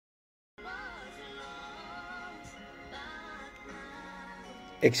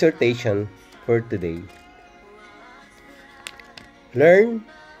Exhortation for today. Learn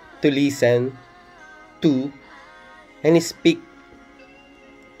to listen to and speak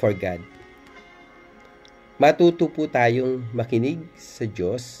for God. Matuto po tayong makinig sa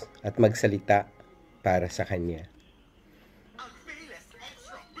Diyos at magsalita para sa Kanya.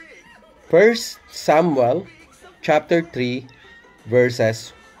 1 Samuel chapter 3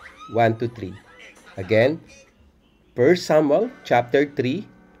 verses 1 to 3. Again, 1 Samuel chapter 3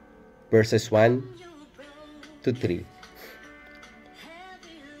 verses 1 to 3.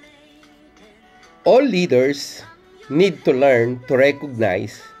 All leaders need to learn to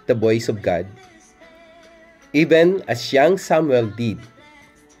recognize the voice of God, even as young Samuel did.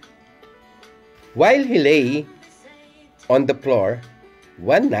 While he lay on the floor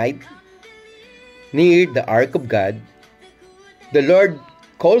one night near the ark of God, the Lord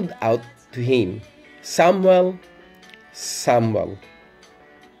called out to him, "Samuel, Samuel."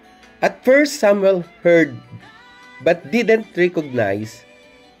 At first, Samuel heard but didn't recognize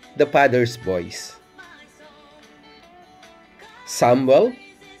the Father's voice. Samuel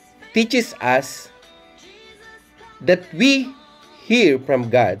teaches us that we hear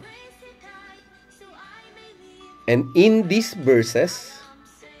from God. And in these verses,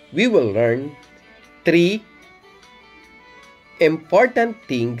 we will learn 3 important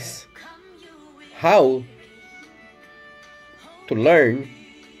things how to learn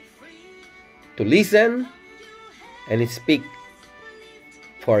to listen and speak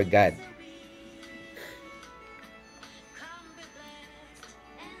for God.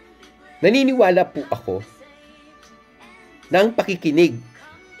 Naniniwala po ako na ang pakikinig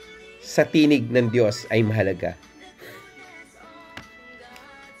sa tinig ng Diyos ay mahalaga.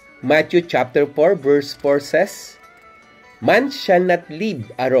 Matthew chapter 4 verse 4 says, "Man shall not live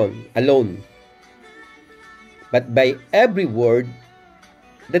alone, but by every word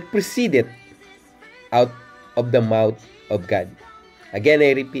that proceedeth out of the mouth of God." Again,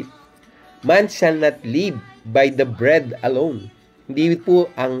 I repeat, man shall not live by the bread alone. Hindi po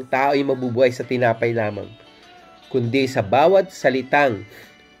ang tao ay mabubuhay sa tinapay lamang, kundi sa bawat salitang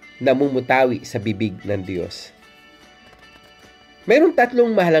namumutawi sa bibig ng Diyos. Mayroong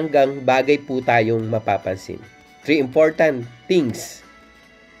 3 mahalagang bagay po tayong mapapansin. 3 important things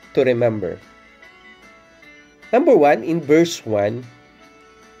to remember. Number 1, in verse 1,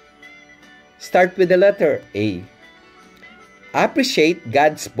 start with the letter A. Appreciate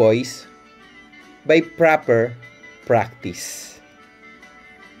God's voice by proper practice.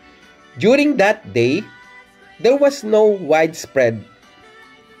 During that day, there was no widespread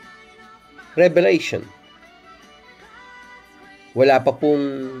revelation. Wala pa pong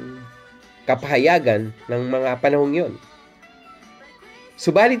kapahayagan ng mga panahong yon.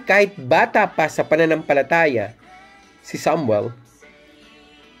 Subalit kahit bata pa sa pananampalataya si Samuel,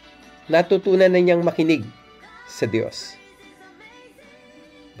 natutunan na niyang makinig sa Diyos.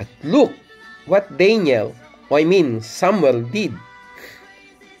 But look what Samuel did.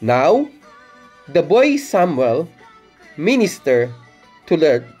 Now, the boy Samuel ministered to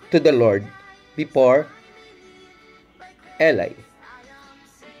the Lord before Eli.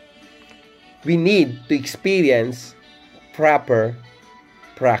 We need to experience proper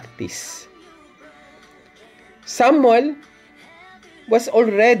practice. Samuel was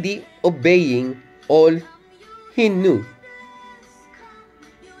already obeying all he knew.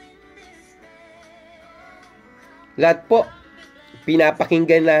 Lahat po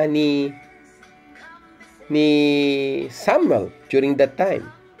pinapakinggan na ni Samuel during that time.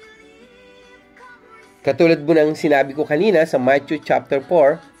 Katulad po ng sinabi ko kanina sa Matthew chapter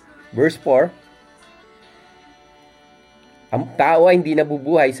 4, verse 4, ang tao ay hindi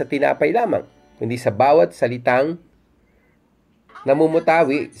nabubuhay sa tinapay lamang, kundi sa bawat salitang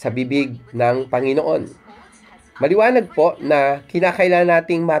namumutawi sa bibig ng Panginoon. Maliwanag po na kinakailangan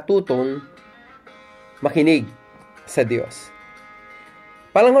nating matutong makinig sa Diyos.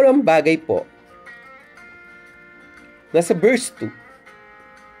 Pangalawang bagay po, nasa verse 2,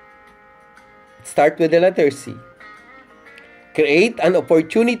 start with the letter C. Create an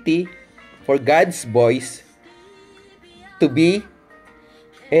opportunity for God's voice to be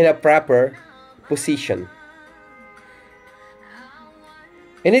in a proper position.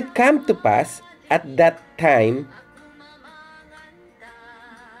 And it came to pass at that time,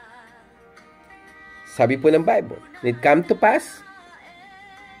 sabi po ng Bible, it came to pass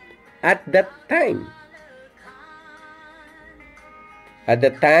at that time. At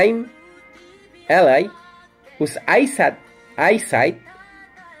the time, Eli, whose eyesight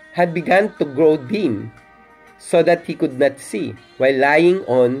had begun to grow dim, so that he could not see while lying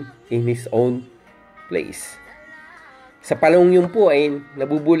in his own place. Sa panahon yun po ay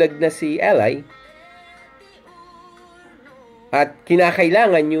nabubulag na si Eli at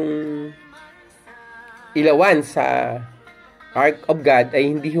kinakailangan yung ilawan sa Ark of God ay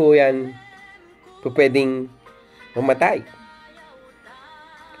hindi ho yan pwedeng mamatay.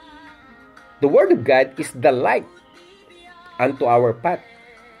 The Word of God is the light unto our path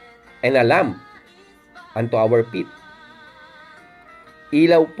and a lamp unto our feet.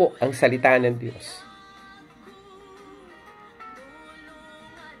 Ilaw po ang salita ng Diyos.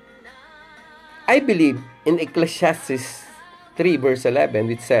 I believe in Ecclesiastes 3 verse 11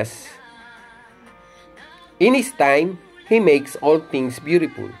 which says, "In His time, He makes all things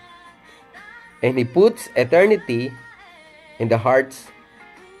beautiful, and He puts eternity in the hearts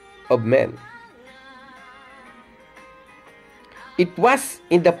of men." It was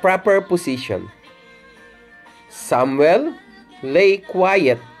in the proper position. Samuel lay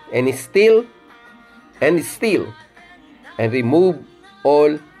quiet and still and removed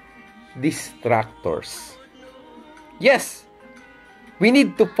all distractors. Yes, we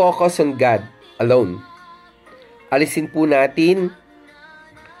need to focus on God alone. Alisin po natin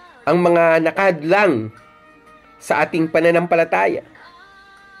ang mga nakahadlang sa ating pananampalataya.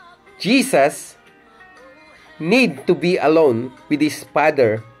 Jesus need to be alone with His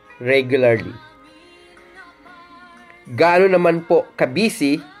Father regularly. Gaano naman po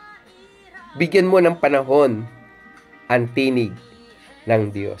kabisi, bigyan mo ng panahon ang tinig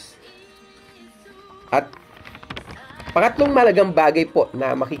ng Diyos. At pangatlong malagang bagay po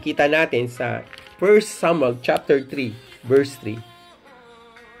na makikita natin sa 1 Samuel chapter 3 verse 3.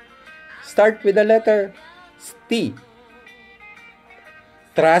 Start with the letter T.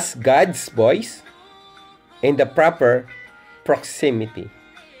 Trust God's voice in the proper proximity.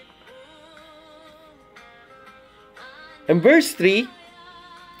 In verse 3,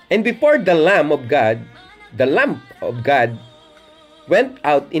 "And before the lamp of God went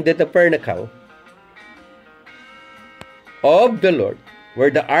out in the tabernacle of the Lord,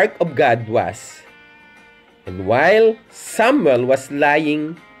 where the ark of God was, and while Samuel was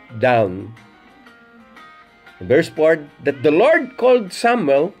lying down." In verse 4, "That the Lord called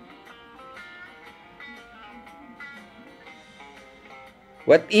Samuel."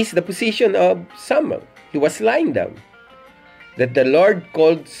 What is the position of Samuel? He was lying down. "That the Lord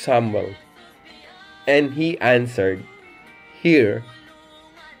called Samuel, and he answered, Here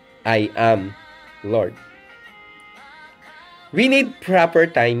I am, Lord." We need proper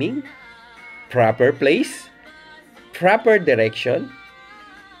timing, proper place, proper direction.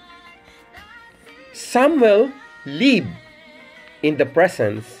 Samuel lived in the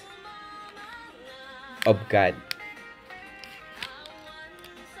presence of God.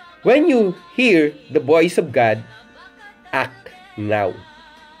 When you hear the voice of God, act now.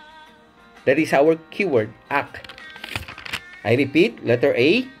 That is our keyword, act. I repeat, letter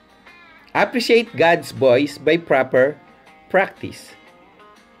A, appreciate God's voice by proper practice.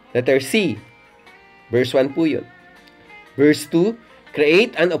 Letter C, verse 1 po yun. Verse 2,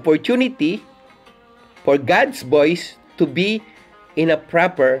 create an opportunity for God's voice to be in a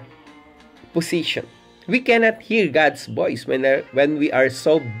proper position. We cannot hear God's voice when we are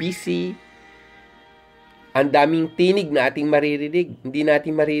so busy. Ang daming tinig na ating maririnig. Hindi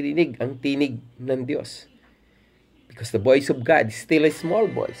natin maririnig ang tinig ng Diyos. Because the voice of God is still a small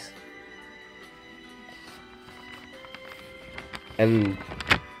voice. And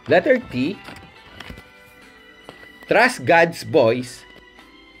letter T, trust God's voice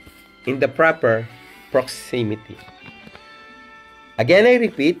in the proper proximity. Again, I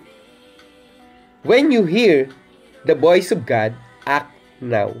repeat, when you hear the voice of God, act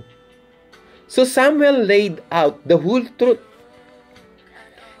now. So Samuel laid out the whole truth.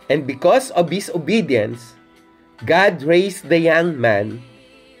 And because of his obedience, God raised the young man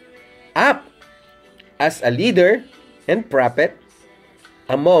up as a leader and prophet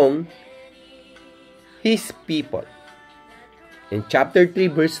among his people. In chapter 3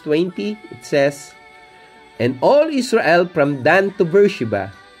 verse 20, it says, "And all Israel from Dan to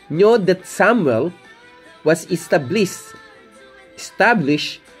Beersheba knew that Samuel was established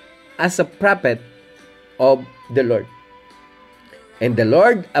as a prophet of the Lord. And the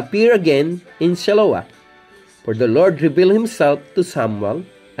Lord appeared again in Shiloah, for the Lord revealed himself to Samuel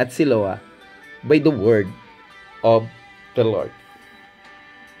at Shiloah by the word of the Lord."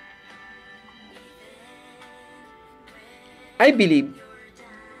 I believe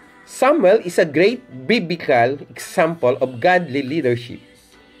Samuel is a great biblical example of godly leadership.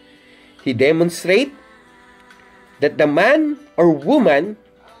 He demonstrates that the man or woman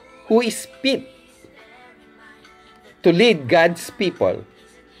who is fit to lead God's people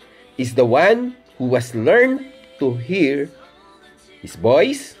is the one who has learned to hear His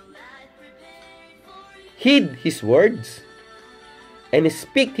voice, heed His words, and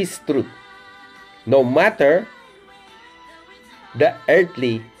speak His truth, no matter the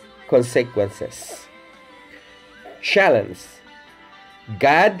earthly consequences. Challenge: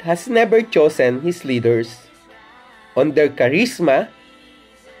 God has never chosen His leaders on their charisma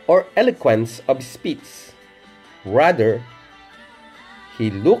or eloquence of speech. Rather,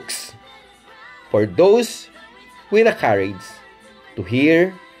 He looks for those with the courage to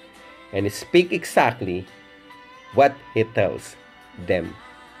hear and speak exactly what He tells them.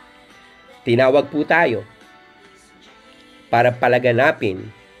 Tinawag po tayo para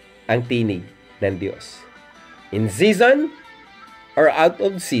palaganapin ang tinig ng Diyos. In season or out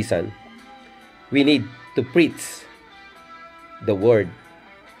of season, we need to preach the Word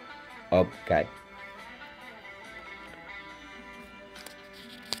of God.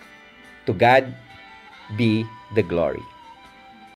 To God be the glory.